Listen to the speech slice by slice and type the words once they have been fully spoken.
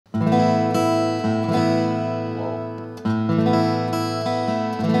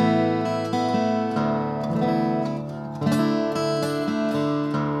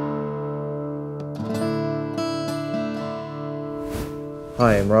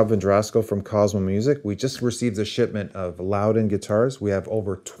I'm Rob Vendrasco from Cosmo Music. We just received a shipment of Lowden guitars. We have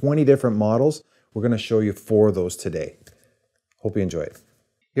over 20 different models. We're going to show you 4 of those today. Hope you enjoy it.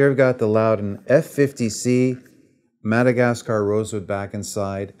 Here we've got the Lowden F-50C, Madagascar Rosewood back and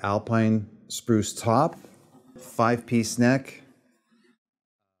side, Alpine spruce top, 5-piece neck.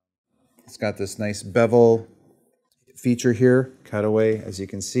 It's got this nice bevel feature here, cutaway, as you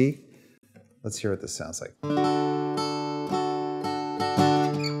can see. Let's hear what this sounds like.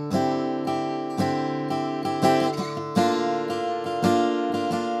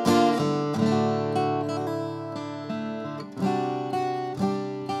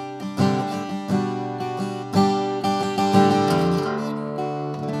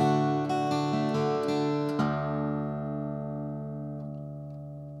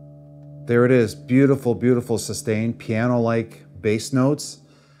 There it is, beautiful, beautiful sustain, piano-like bass notes,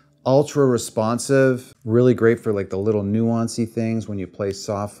 ultra responsive, really great for like the little nuancy things. When you play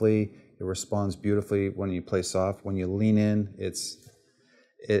softly, it responds beautifully. When you play soft, when you lean in, it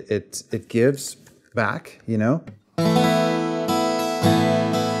gives back, you know.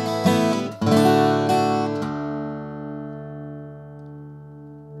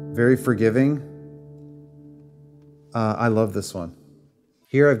 Very forgiving. I love this one.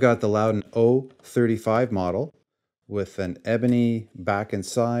 Here I've got the Lowden O-35 model with an ebony back and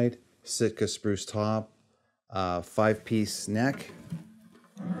side, Sitka spruce top, 5-piece neck.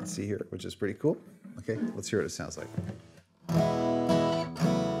 Let's see here, which is pretty cool. Okay, let's hear what it sounds like.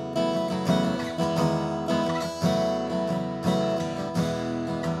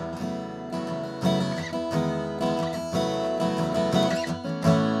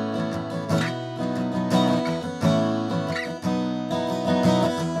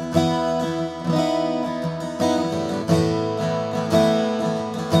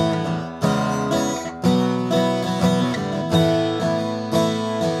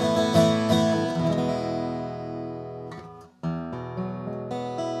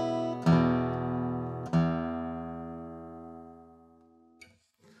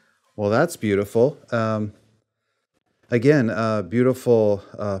 Well, that's beautiful. Again, beautiful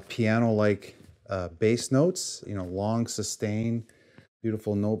piano-like bass notes, you know, long sustain,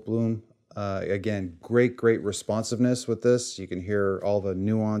 beautiful note bloom. Again, great responsiveness with this. You can hear all the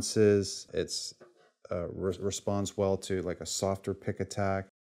nuances. It's responds well to like a softer pick attack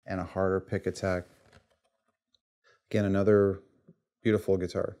and a harder pick attack. Again, another beautiful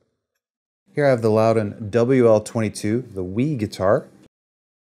guitar. Here I have the Lowden WL-22, the Wii guitar.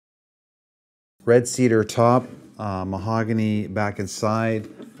 Red cedar top, mahogany back and side,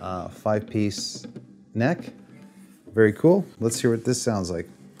 5-piece neck. Very cool. Let's hear what this sounds like.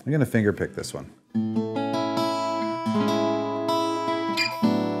 I'm going to finger pick this one.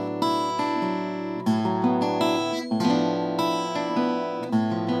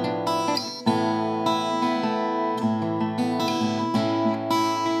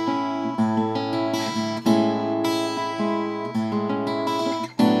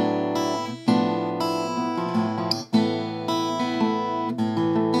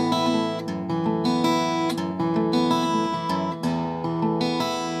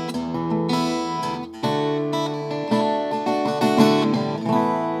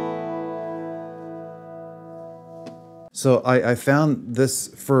 So I found this,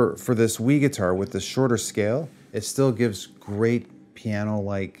 for this Wii guitar with the shorter scale, it still gives great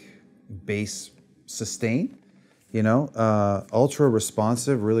piano-like bass sustain, you know, ultra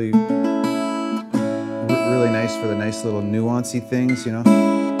responsive, really nice for the nice little nuancy things, you know.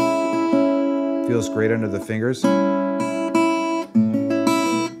 Feels great under the fingers.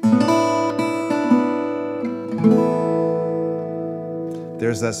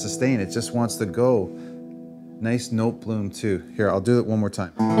 There's that sustain, it just wants to go. Nice note bloom too. Here, I'll do it one more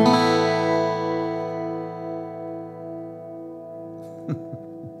time.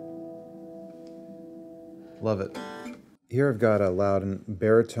 Love it. Here I've got a Lowden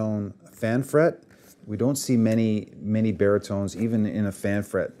baritone fan fret. We don't see many baritones even in a fan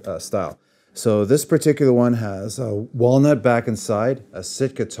fret style. So this particular one has a walnut back and side, a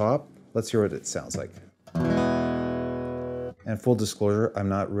Sitka top. Let's hear what it sounds like. And full disclosure, I'm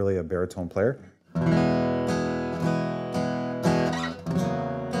not really a baritone player.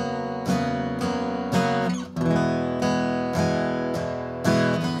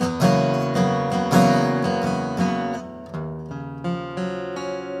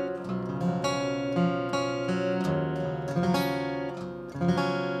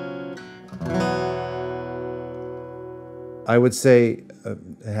 I would say it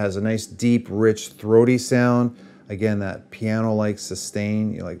has a nice, deep, rich, throaty sound. Again, that piano-like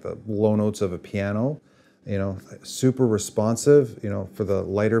sustain, you know, like the low notes of a piano. You know, super responsive, you know, for the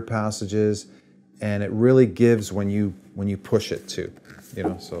lighter passages, and it really gives when you push it too, you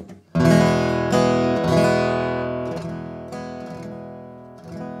know, so.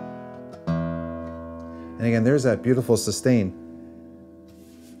 And again, there's that beautiful sustain.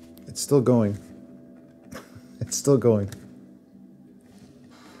 It's still going. It's still going.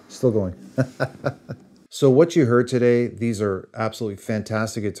 Still going. So what you heard today, these are absolutely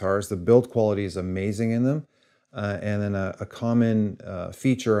fantastic guitars. The build quality is amazing in them. And then a common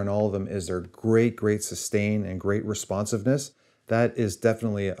feature in all of them is their great sustain and great responsiveness. That is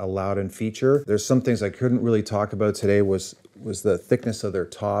definitely a Lowden feature. There's some things I couldn't really talk about today was the thickness of their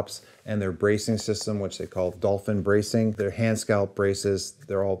tops and their bracing system, which they call dolphin bracing. Their hand scalp braces,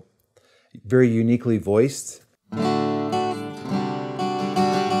 they're all very uniquely voiced.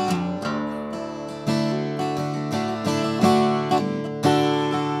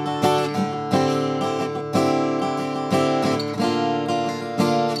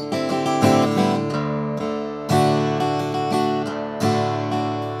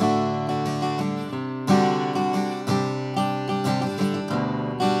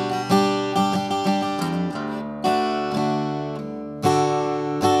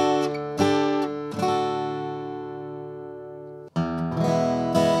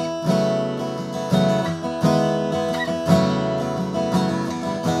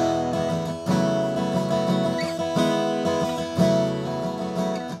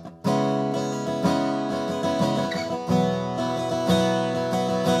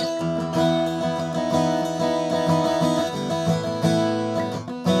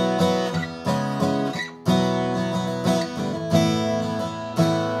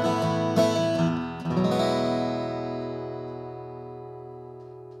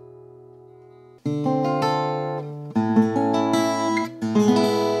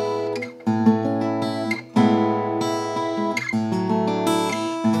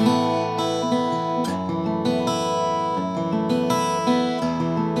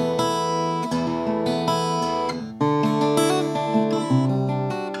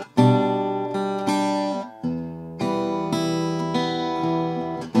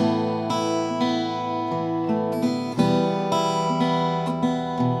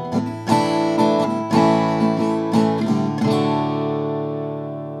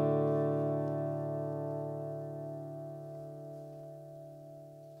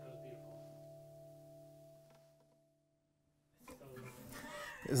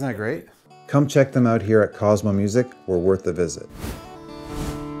 Isn't that great? Come check them out here at Cosmo Music. We're worth the visit.